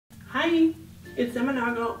Hi, it's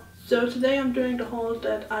Nørgaard. So today I'm doing the haul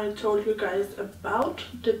that I told you guys about,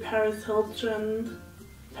 the Paris Hilton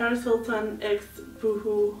x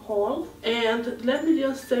Boohoo haul. And let me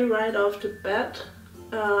just say right off the bat,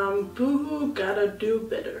 Boohoo gotta do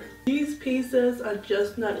better. These pieces are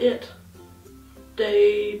just not it.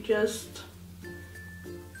 They're just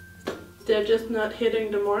not hitting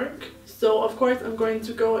the mark. So of course I'm going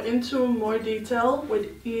to go into more detail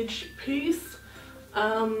with each piece.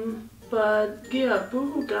 But yeah,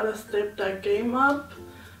 Boohoo gotta step that game up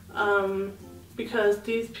because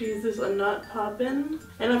these pieces are not popping.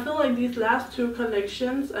 And I feel like these last two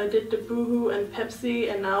collections, I did the Boohoo and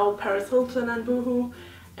Pepsi and now Paris Hilton and Boohoo,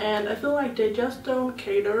 and I feel like they just don't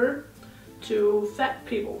cater to fat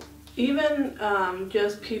people. Even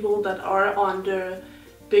just people that are on the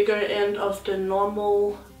bigger end of the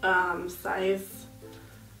normal size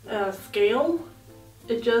scale.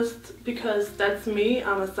 It just, because that's me,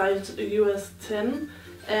 I'm a size US 10,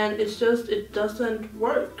 and it doesn't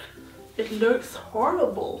work. It looks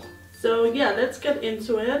horrible. So yeah, let's get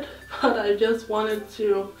into it, but I just wanted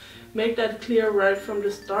to make that clear right from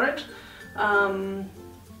the start.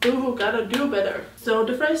 Boohoo gotta do better. So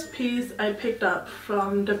the first piece I picked up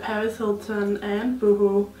from the Paris Hilton and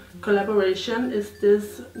Boohoo collaboration is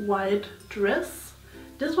this white dress.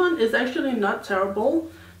 This one is actually not terrible.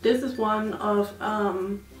 This is one of,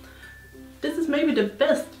 this is maybe the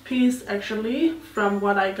best piece actually from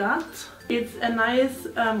what I got. It's a nice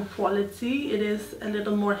quality. It is a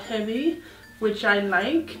little more heavy, which I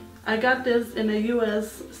like. I got this in a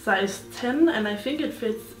US size 10 and I think it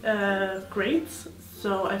fits great.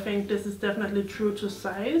 So I think this is definitely true to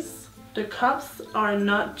size. The cups are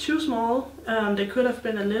not too small. They could have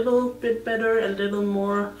been a little bit better, a little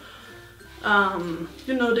more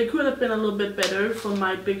you know, they could have been a little bit better for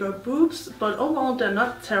my bigger boobs, but overall they're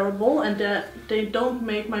not terrible, and they don't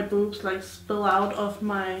make my boobs like spill out of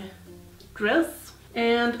my dress.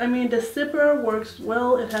 And I mean, the zipper works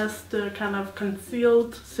well. It has the kind of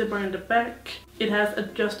concealed zipper in the back. It has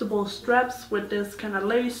adjustable straps with this kind of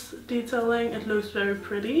lace detailing. It looks very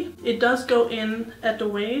pretty. It does go in at the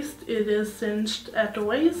waist. It is cinched at the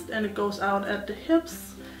waist and it goes out at the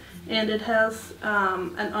hips. And it has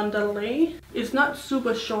an underlay. It's not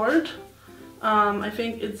super short. I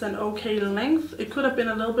think it's an okay length. It could have been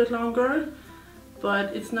a little bit longer,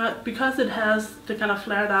 but it's not, because it has the kind of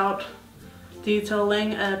flared out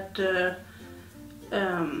detailing at the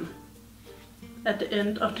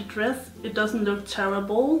end of the dress. It doesn't look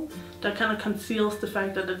terrible. That kind of conceals the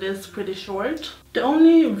fact that it is pretty short. The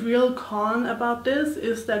only real con about this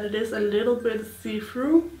is that it is a little bit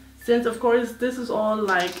see-through. Since of course this is all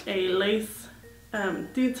like a lace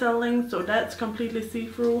detailing, so that's completely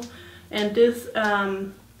see-through, and this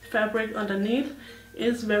fabric underneath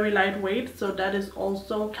is very lightweight, so that is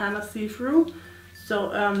also kind of see-through.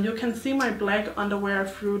 So you can see my black underwear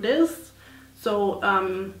through this, so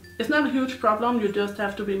it's not a huge problem. You just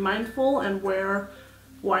have to be mindful and wear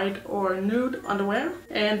white or nude underwear.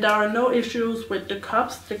 And there are no issues with the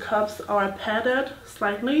cups. The cups are padded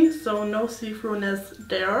slightly, so no see-throughness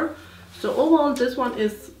there. So overall this one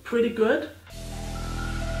is pretty good.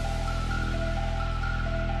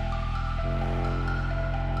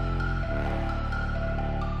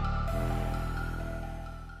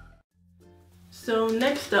 So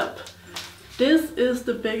next up, this is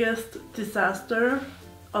the biggest disaster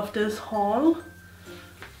of this haul.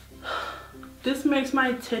 This makes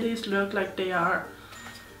my titties look like they are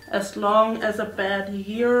as long as a bad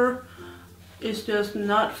year. It's just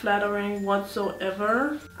not flattering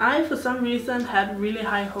whatsoever. I, for some reason, had really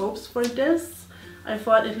high hopes for this. I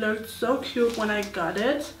thought it looked so cute when I got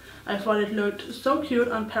it. I thought it looked so cute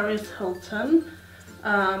on Paris Hilton.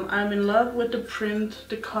 I'm in love with the print,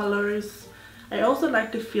 the colors. I also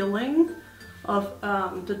like the feeling of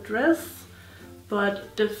the dress,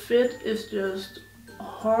 but the fit is just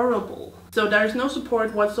horrible. So there's no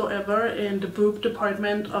support whatsoever in the boob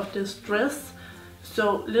department of this dress.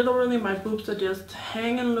 So literally my boobs are just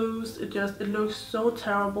hanging loose. It looks so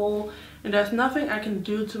terrible, and there's nothing I can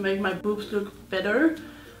do to make my boobs look better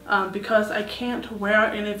because I can't wear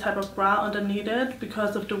any type of bra underneath it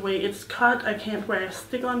because of the way it's cut. I can't wear a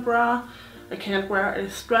stick-on bra. I can't wear a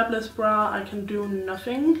strapless bra. I can do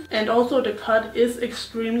nothing. And also the cut is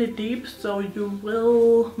extremely deep, so you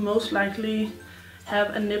will most likely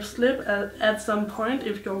have a nip slip at some point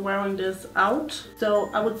if you're wearing this out. So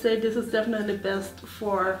I would say this is definitely best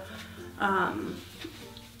for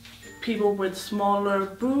people with smaller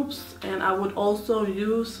boobs, and I would also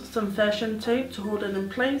use some fashion tape to hold it in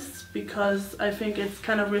place because I think it's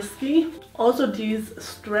kind of risky. Also, these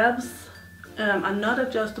straps are not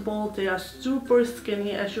adjustable. They are super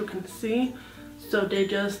skinny, as you can see. So they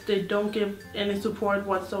don't give any support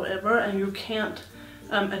whatsoever, and you can't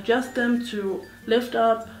adjust them to lift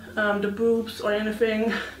up the boobs or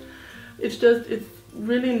anything. It's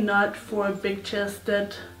really not for big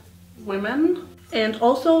chested women. And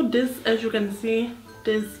also this, as you can see,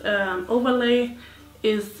 this overlay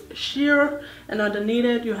is sheer, and underneath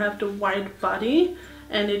it you have the white body,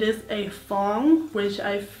 and it is a thong, which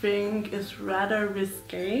I think is rather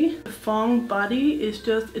risque. The thong body is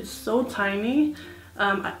it's so tiny.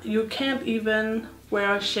 You can't even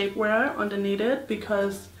wear shapewear underneath it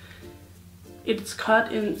because it's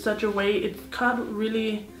cut in such a way, it's cut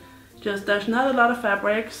really there's not a lot of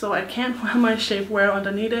fabric, so I can't wear my shapewear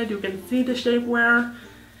underneath it. You can see the shapewear.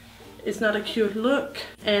 It's not a cute look,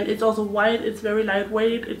 and it's also white, it's very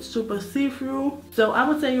lightweight, it's super see-through. So I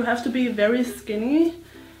would say you have to be very skinny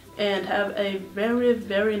and have a very,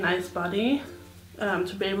 very nice body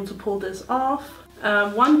to be able to pull this off.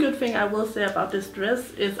 One good thing I will say about this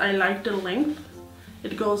dress is I like the length.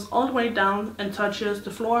 It goes all the way down and touches the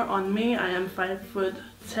floor. On me, I am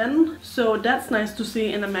 5'10", so that's nice to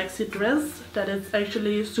see in a maxi dress, that it's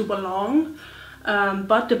actually super long.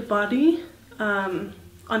 But the body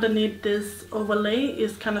underneath this overlay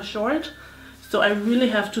is kind of short, so I really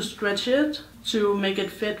have to stretch it to make it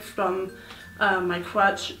fit from my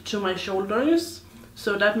crotch to my shoulders.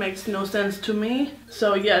 So that makes no sense to me.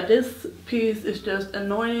 So yeah, this piece is just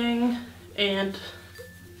annoying, and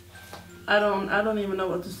I don't even know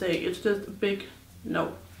what to say. It's just a big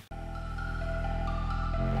no.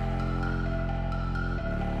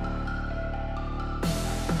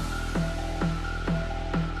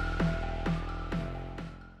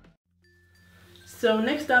 So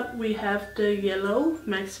next up we have the yellow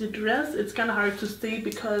maxi dress. It's kind of hard to see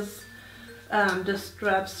because the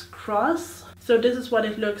straps cross. So this is what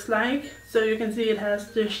it looks like. So you can see it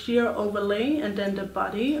has the sheer overlay and then the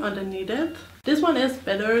body underneath it. This one is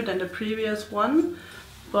better than the previous one,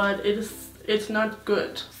 but it's not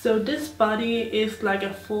good. So this body is like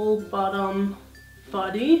a full bottom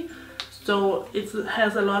body, so it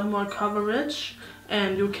has a lot more coverage,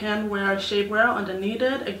 and you can wear shapewear underneath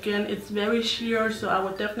it. Again, it's very sheer, so I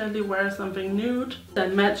would definitely wear something nude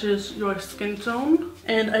that matches your skin tone.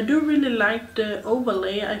 And I do really like the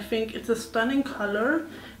overlay. I think it's a stunning color,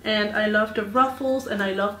 and I love the ruffles, and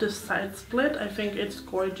I love the side split. I think it's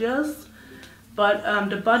gorgeous. But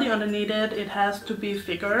the body underneath it, it has to be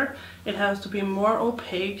thicker. It has to be more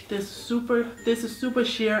opaque. This is super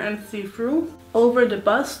sheer and see-through. Over the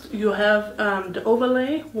bust, you have the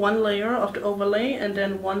overlay, one layer of the overlay, and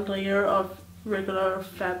then one layer of regular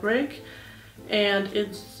fabric. And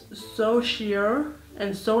it's so sheer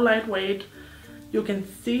and so lightweight. You can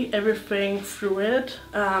see everything through it.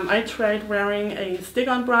 I tried wearing a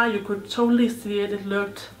stick-on bra. You could totally see it. It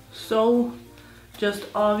looked so just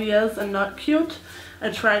obvious and not cute.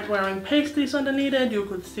 I tried wearing pasties underneath it. You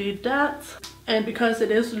could see that. And because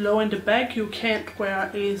it is low in the back, you can't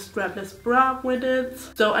wear a strapless bra with it.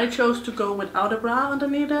 So I chose to go without a bra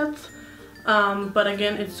underneath it. But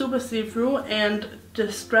again, it's super see-through, and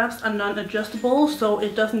the straps are non-adjustable, so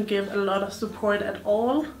it doesn't give a lot of support at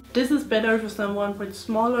all. This is better for someone with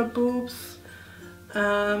smaller boobs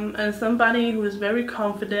and somebody who is very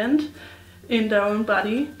confident in their own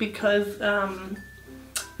body, because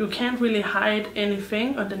you can't really hide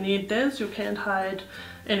anything underneath this. You can't hide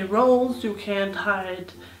any rolls, you can't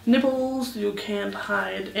hide nipples, you can't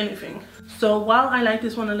hide anything. So while I like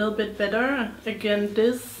this one a little bit better, again,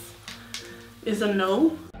 this is a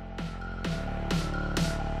no.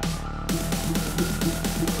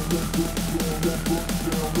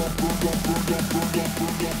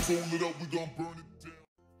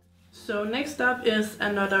 So next up is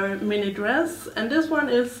another mini dress, and this one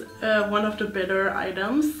is one of the better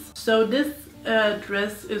items. So this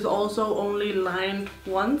dress is also only lined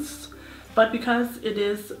once, but because it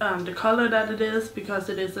is the color that it is, because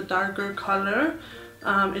it is a darker color,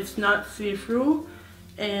 it's not see-through,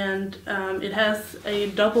 and it has a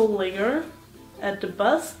double layer at the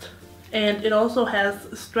bust, and it also has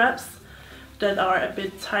straps that are a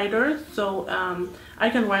bit tighter, so I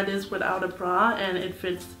can wear this without a bra and it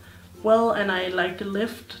fits well, and I like the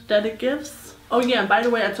lift that it gives. Oh yeah, by the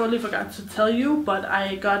way, I totally forgot to tell you, but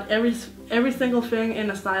I got every single thing in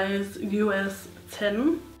a size US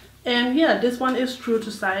 10. And yeah, this one is true to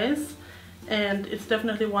size, and it's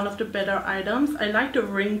definitely one of the better items. I like the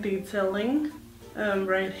ring detailing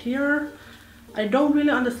right here. I don't really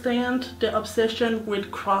understand the obsession with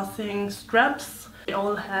crossing straps. They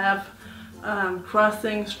all have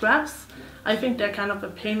crossing straps. I think they're kind of a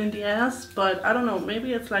pain in the ass, but I don't know,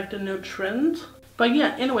 maybe it's like the new trend. But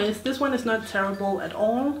yeah, anyways, this one is not terrible at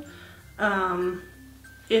all.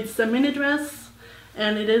 It's a mini dress,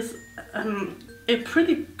 and it is a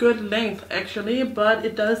pretty good length actually, but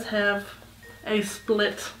it does have a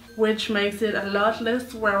split, which makes it a lot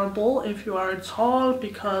less wearable if you are tall,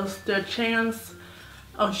 because the chance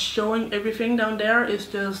of showing everything down there is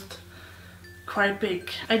just quite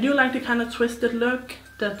big. I do like the kind of twisted look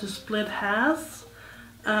that the split has,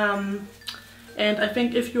 and I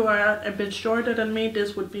think if you are a bit shorter than me,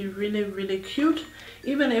 this would be really cute.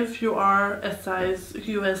 Even if you are a size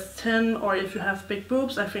US 10 or if you have big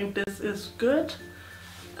boobs, I think this is good.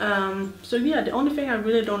 So yeah, the only thing I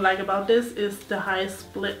really don't like about this is the high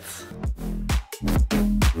splits.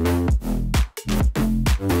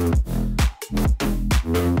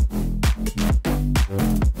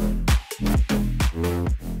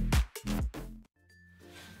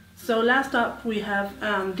 So last up we have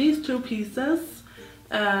these two pieces.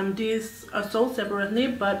 These are sold separately,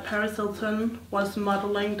 but Paris Hilton was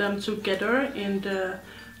modeling them together in the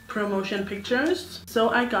promotion pictures. So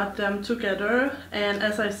I got them together, and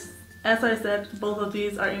as I said, both of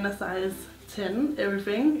these are in a size 10.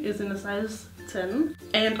 Everything is in a size 10.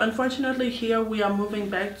 And unfortunately here we are moving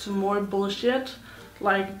back to more bullshit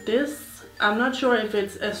like this. I'm not sure if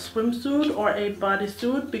it's a swimsuit or a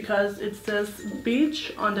bodysuit because it says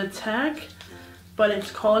beach on the tag, but it's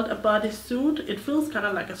called a bodysuit. It feels kind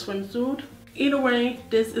of like a swimsuit. Either way,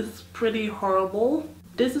 this is pretty horrible.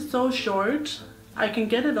 This is so short. I can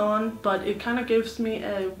get it on, but it kind of gives me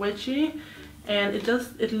a wedgie, and it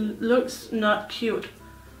looks not cute.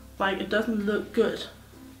 Like, it doesn't look good,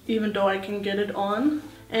 even though I can get it on.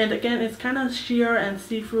 And again, it's kind of sheer and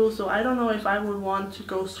see-through, so I don't know if I would want to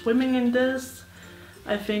go swimming in this.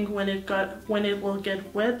 I think when it will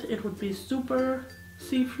get wet, it would be super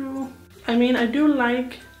see-through. I mean, I do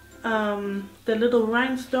like the little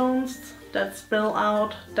rhinestones that spill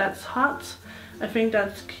out. That's hot. I think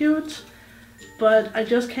that's cute, but I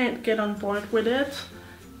just can't get on board with it.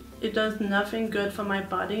 It does nothing good for my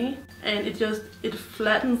body, and it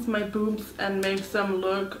flattens my boobs and makes them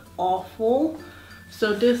look awful.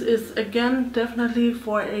 So this is again definitely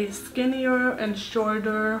for a skinnier and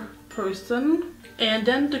shorter person. And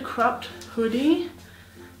then the cropped hoodie.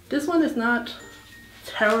 This one is not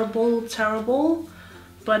terrible,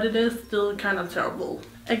 but it is still kind of terrible.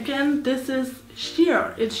 Again, this is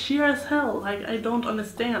sheer. It's sheer as hell. Like, I don't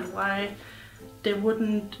understand why they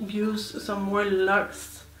wouldn't use some more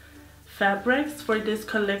luxe fabrics for this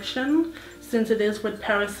collection, since it is with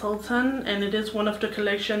Paris Hilton and it is one of the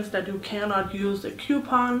collections that you cannot use a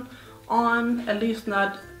coupon on, at least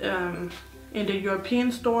not in the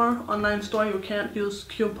European store. Online store you can't use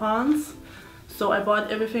coupons, so I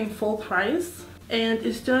bought everything full price, and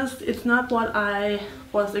it's not what I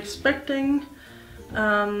was expecting.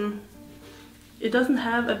 It doesn't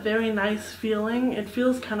have a very nice feeling. It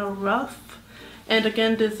feels kind of rough, and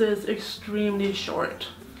again, this is extremely short.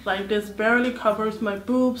 Like, this barely covers my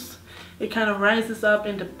boobs. It kind of rises up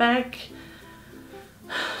in the back.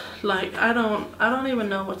 Like, I don't even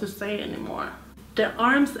know what to say anymore. The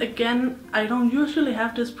arms, again, I don't usually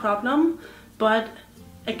have this problem, but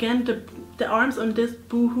again, the arms on this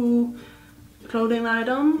Boohoo clothing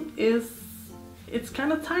item it's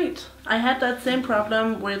kind of tight. I had that same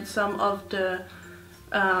problem with some of the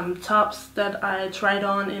tops that I tried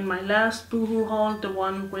on in my last Boohoo haul, the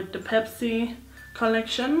one with the Pepsi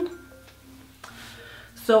collection.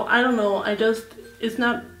 So I don't know, it's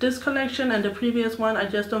not this collection and the previous one, I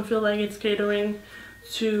just don't feel like it's catering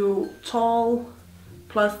to tall,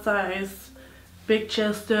 plus size, big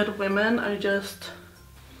chested women.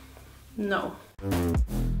 No.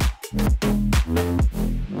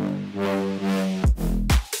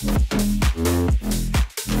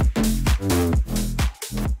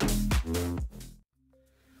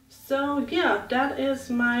 So yeah, that is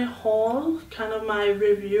my haul, kind of my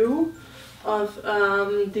review of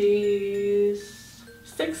these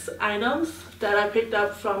 6 items that I picked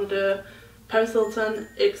up from the Paris Hilton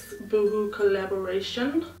x Boohoo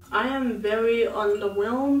collaboration. I am very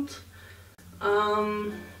underwhelmed.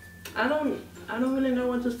 I don't really know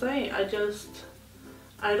what to say.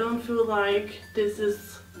 I don't feel like this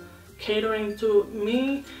is catering to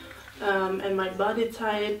me and my body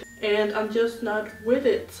type, and I'm just not with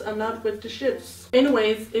it. I'm not with the shits.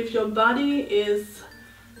 Anyways, if your body is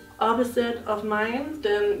opposite of mine,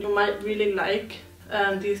 then you might really like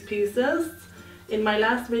these pieces. In my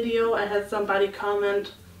last video, I had somebody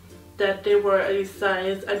comment that they were a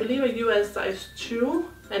size, I believe a US size 2,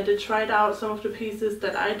 and they tried out some of the pieces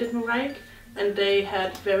that I didn't like, and they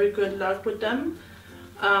had very good luck with them.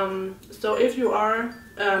 So if you are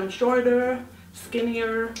shorter,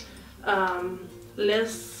 skinnier,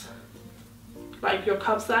 less, like your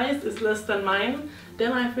cup size is less than mine,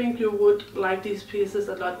 then I think you would like these pieces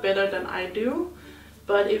a lot better than I do.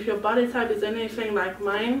 But if your body type is anything like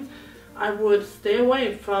mine, I would stay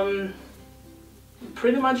away from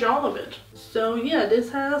pretty much all of it. So yeah, this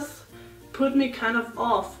has put me kind of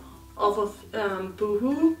off of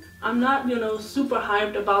Boohoo. I'm not, you know, super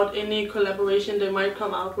hyped about any collaboration they might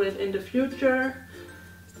come out with in the future.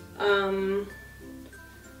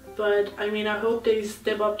 But I mean, I hope they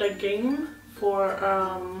step up their game for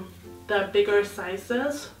the bigger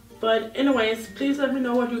sizes. But anyways, please let me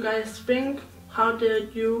know what you guys think. How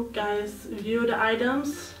did you guys view the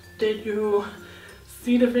items? Did you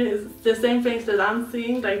see the same things that I'm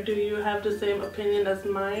seeing? Like, do you have the same opinion as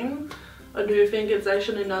mine? Or do you think it's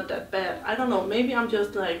actually not that bad? I don't know, maybe I'm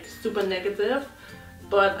just like super negative.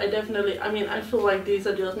 But I feel like these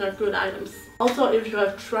are just not good items. Also, if you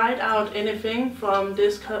have tried out anything from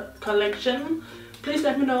this collection, please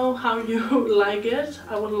let me know how you like it.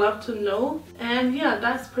 I would love to know. And yeah,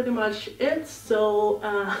 that's pretty much it. So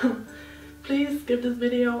please give this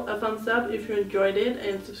video a thumbs up if you enjoyed it,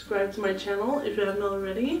 and subscribe to my channel if you haven't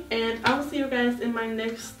already. And I will see you guys in my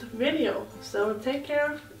next video. So take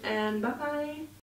care and bye bye.